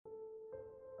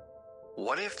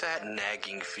What if that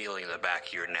nagging feeling in the back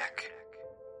of your neck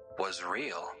was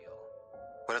real?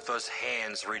 What if those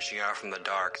hands reaching out from the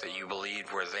dark that you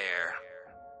believed were there?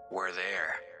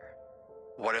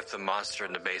 What if the monster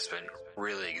in the basement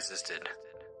really existed?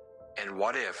 And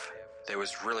what if there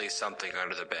was really something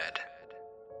under the bed?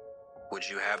 Would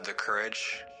you have the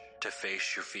courage to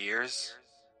face your fears?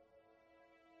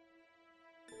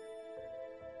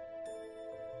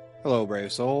 Hello,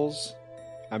 brave souls.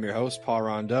 I'm your host, Paul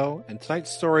Rondeau, and tonight's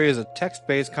story is a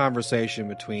text-based conversation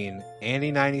between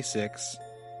Andy96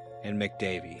 and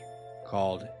McDavie,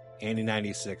 called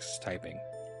Andy96 Typing.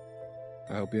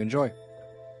 I hope you enjoy.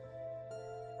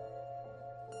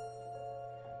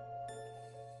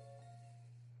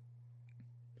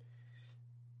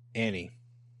 Annie,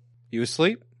 you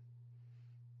asleep?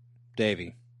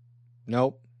 Davey,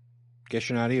 nope. Guess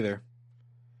you're not either.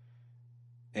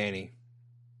 Annie,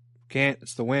 can't,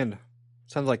 it's the wind.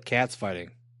 Sounds like cats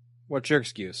fighting. What's your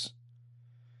excuse?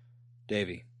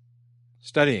 Davey,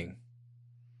 studying.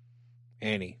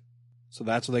 Annie, so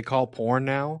that's what they call porn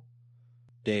now?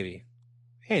 Davey,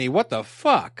 Annie, what the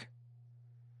fuck?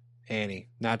 Annie,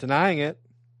 not denying it.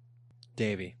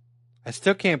 Davey, I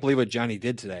still can't believe what Johnny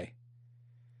did today.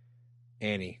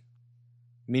 Annie,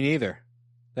 me neither.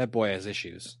 That boy has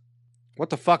issues. What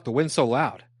the fuck, the wind's so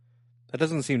loud. That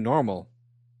doesn't seem normal.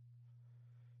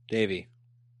 Davey,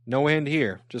 no wind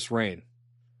here, just rain.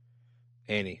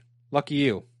 Annie, lucky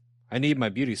you. I need my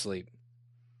beauty sleep.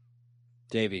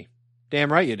 Davey,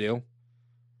 damn right you do.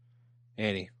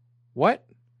 Annie, what?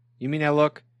 You mean I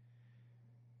look?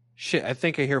 Shit, I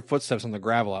think I hear footsteps on the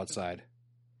gravel outside.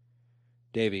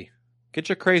 Davey, get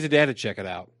your crazy dad to check it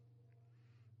out.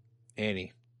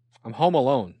 Annie, I'm home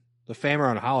alone. The fam are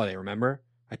on holiday, remember?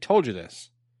 I told you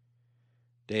this.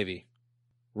 Davey,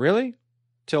 really?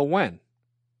 Till when?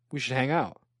 We should hang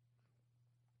out.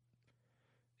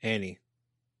 Annie,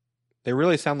 they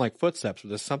really sound like footsteps, but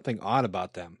there's something odd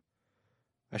about them.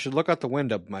 I should look out the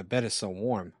window, but my bed is so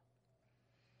warm.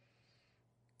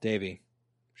 Davey,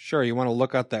 sure, you want to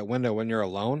look out that window when you're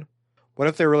alone? What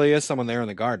if there really is someone there in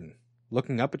the garden,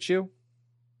 looking up at you?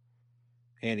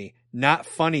 Annie, not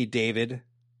funny, David.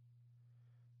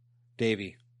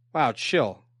 Davey, wow,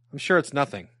 chill. I'm sure it's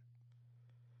nothing.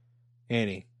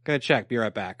 Annie, gonna check, be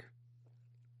right back.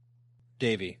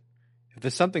 Davey, if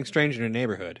there's something strange in your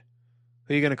neighborhood,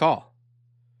 who are you gonna call?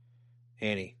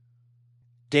 Annie,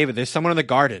 David, there's someone in the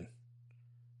garden.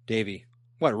 Davey,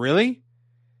 what, really?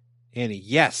 Annie,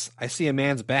 yes, I see a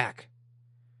man's back.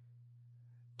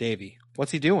 Davey,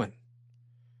 what's he doing?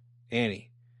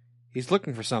 Annie, he's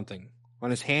looking for something,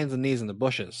 on his hands and knees in the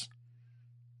bushes.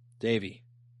 Davey,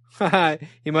 haha,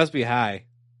 he must be high,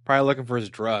 probably looking for his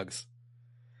drugs.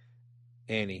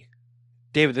 Annie,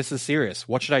 David, this is serious,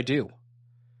 what should I do?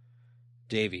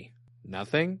 Davey,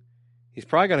 nothing? He's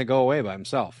probably going to go away by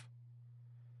himself.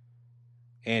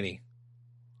 Annie,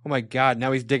 oh my god,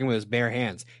 now he's digging with his bare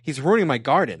hands. He's ruining my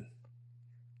garden.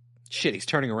 Shit, he's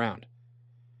turning around.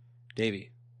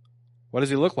 Davey, what does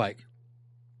he look like?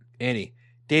 Annie,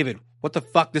 David, what the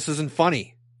fuck, this isn't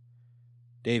funny.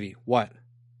 Davey, what?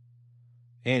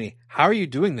 Annie, how are you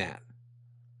doing that?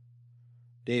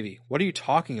 Davey, what are you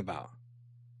talking about?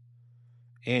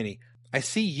 Annie, I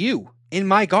see you in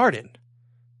my garden.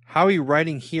 How are you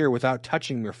writing here without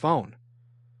touching your phone?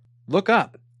 Look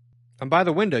up. I'm by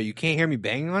the window. You can't hear me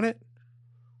banging on it?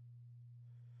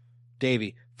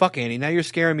 Davey, fuck Annie, now you're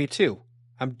scaring me too.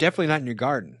 I'm definitely not in your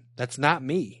garden. That's not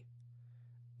me.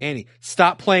 Annie,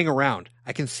 stop playing around.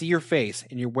 I can see your face,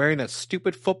 and you're wearing that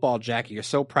stupid football jacket you're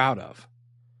so proud of.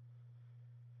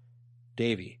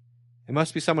 Davey, it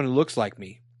must be someone who looks like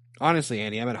me. Honestly,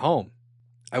 Annie, I'm at home.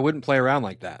 I wouldn't play around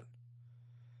like that.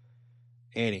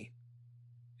 Annie,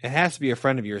 it has to be a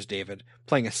friend of yours, David,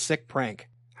 playing a sick prank.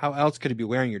 How else could he be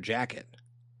wearing your jacket?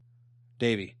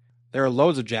 Davey, there are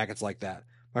loads of jackets like that.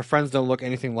 My friends don't look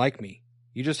anything like me.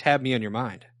 You just have me on your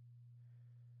mind.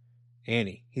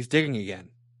 Annie, he's digging again.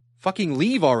 Fucking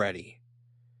leave already.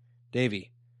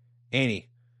 Davey, Annie,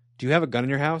 do you have a gun in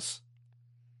your house?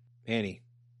 Annie,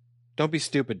 don't be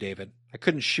stupid, David. I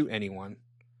couldn't shoot anyone.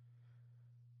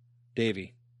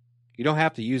 Davey, you don't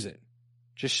have to use it.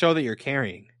 Just show that you're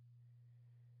carrying.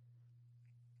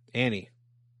 Annie,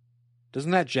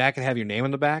 doesn't that jacket have your name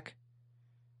on the back?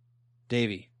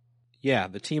 Davey, yeah,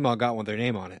 the team all got one with their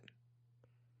name on it.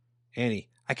 Annie,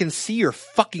 I can see your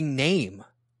fucking name.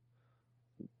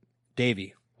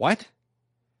 Davey, what?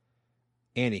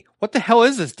 Annie, what the hell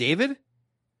is this, David?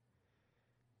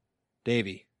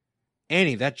 Davey,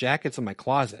 Annie, that jacket's in my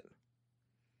closet.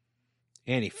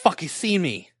 Annie, fuck, he's seen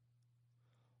me.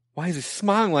 Why is he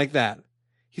smiling like that?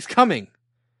 He's coming.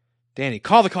 Danny,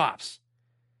 call the cops.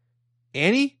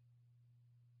 Annie?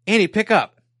 Annie, pick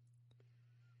up.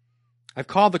 I've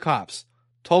called the cops.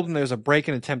 Told them there's a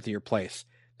break-in attempt at your place.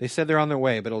 They said they're on their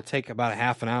way, but it'll take about a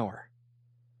half an hour.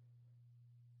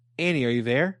 Annie, are you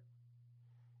there?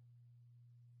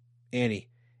 Annie,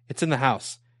 it's in the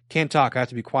house. Can't talk, I have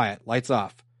to be quiet. Lights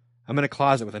off. I'm in a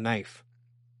closet with a knife.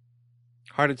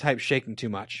 Hard to type, shaking too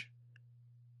much.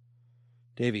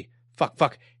 Davy,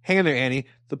 fuck. Hang in there, Annie.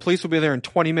 The police will be there in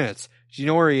 20 minutes. Do you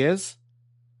know where he is?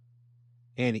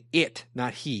 Annie, it,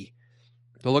 not he.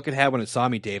 The look it had when it saw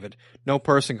me, David. No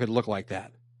person could look like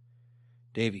that.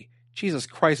 Davy, Jesus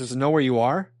Christ, does it know where you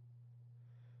are?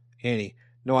 Annie,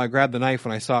 no, I grabbed the knife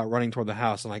when I saw it running toward the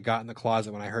house, and I got in the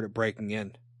closet when I heard it breaking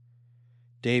in.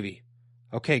 Davy,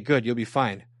 okay, good, you'll be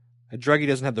fine. A druggie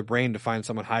doesn't have the brain to find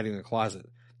someone hiding in the closet.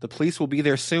 The police will be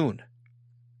there soon.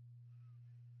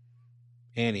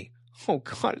 Annie, oh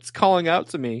God, it's calling out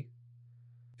to me.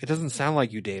 It doesn't sound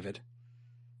like you, David.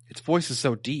 Its voice is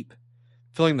so deep,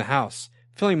 filling the house,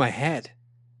 filling my head.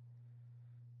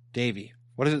 Davy,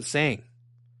 what is it saying?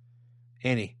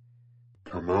 Annie,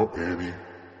 come out, Annie.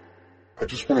 I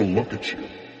just want to look at you.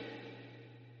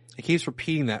 It keeps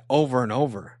repeating that over and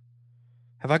over.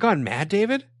 Have I gone mad,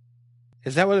 David?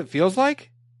 Is that what it feels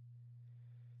like?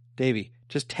 Davy,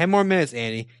 just 10 more minutes,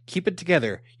 Annie. Keep it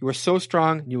together. You are so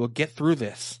strong, you will get through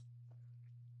this.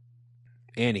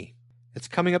 Annie, it's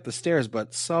coming up the stairs,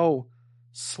 but so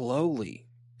slowly.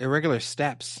 Irregular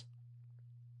steps.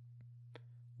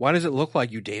 Why does it look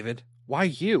like you, David? Why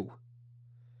you?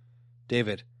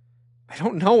 David, I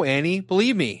don't know, Annie.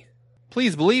 Believe me.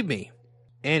 Please believe me.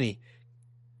 Annie,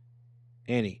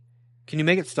 can you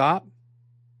make it stop?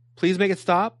 Please make it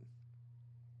stop?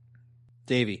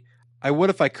 Davy, I would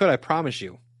if I could, I promise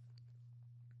you.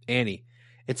 Annie,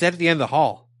 it's at the end of the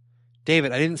hall.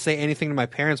 David, I didn't say anything to my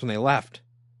parents when they left.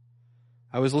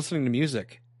 I was listening to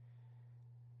music.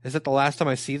 Is that the last time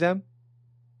I see them?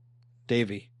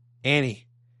 Davy, Annie,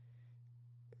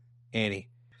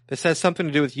 this has something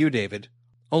to do with you, David.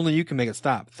 Only you can make it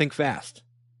stop. Think fast.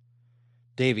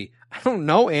 Davy, I don't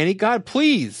know, Annie. God,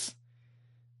 please.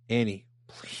 Annie,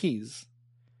 please.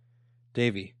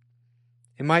 Davy,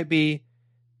 it might be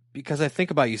because I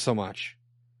think about you so much.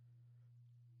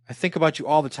 I think about you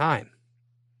all the time.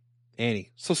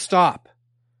 Annie, so stop.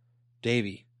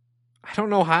 Davy, I don't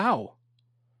know how.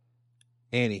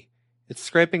 Annie, it's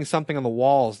scraping something on the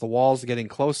walls. The walls are getting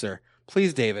closer.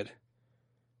 Please, David.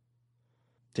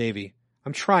 Davy,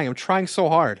 I'm trying so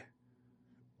hard.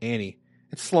 Annie,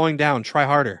 it's slowing down. Try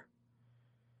harder.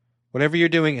 Whatever you're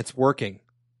doing, it's working.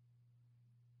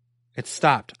 It's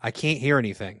stopped. I can't hear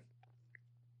anything.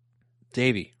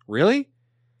 Davy, really?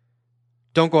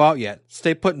 Don't go out yet.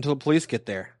 Stay put until the police get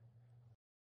there.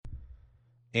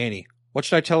 Annie, what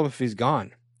should I tell him if he's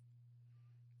gone?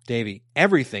 Davy,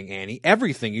 everything, Annie.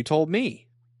 Everything you told me.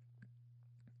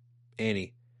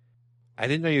 Annie, I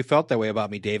didn't know you felt that way about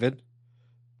me, David.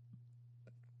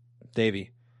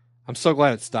 Davy, I'm so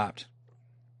glad it stopped.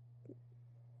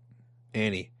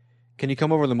 Annie, can you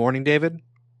come over in the morning, David?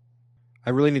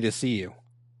 I really need to see you.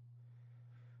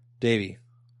 Davy,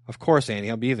 of course, Annie,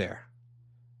 I'll be there.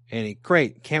 Annie,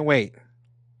 great, can't wait.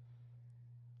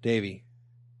 Davy,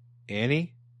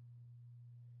 Annie?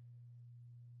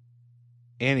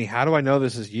 Annie, how do I know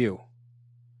this is you?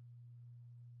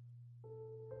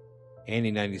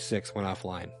 Annie 96 went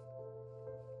offline.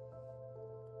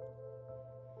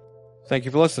 Thank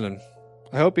you for listening.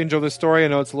 I hope you enjoyed this story. I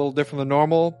know it's a little different than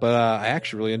normal, but I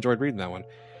actually really enjoyed reading that one.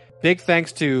 Big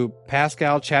thanks to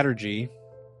Pascal Chatterjee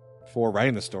for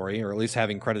writing the story, or at least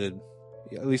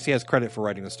he has credit for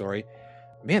writing the story.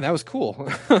 Man, that was cool.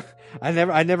 I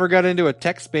never got into a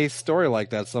text-based story like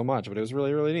that so much, but it was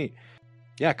really, really neat.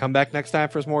 Yeah, come back next time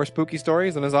for some more spooky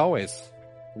stories, and as always,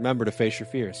 remember to face your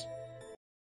fears.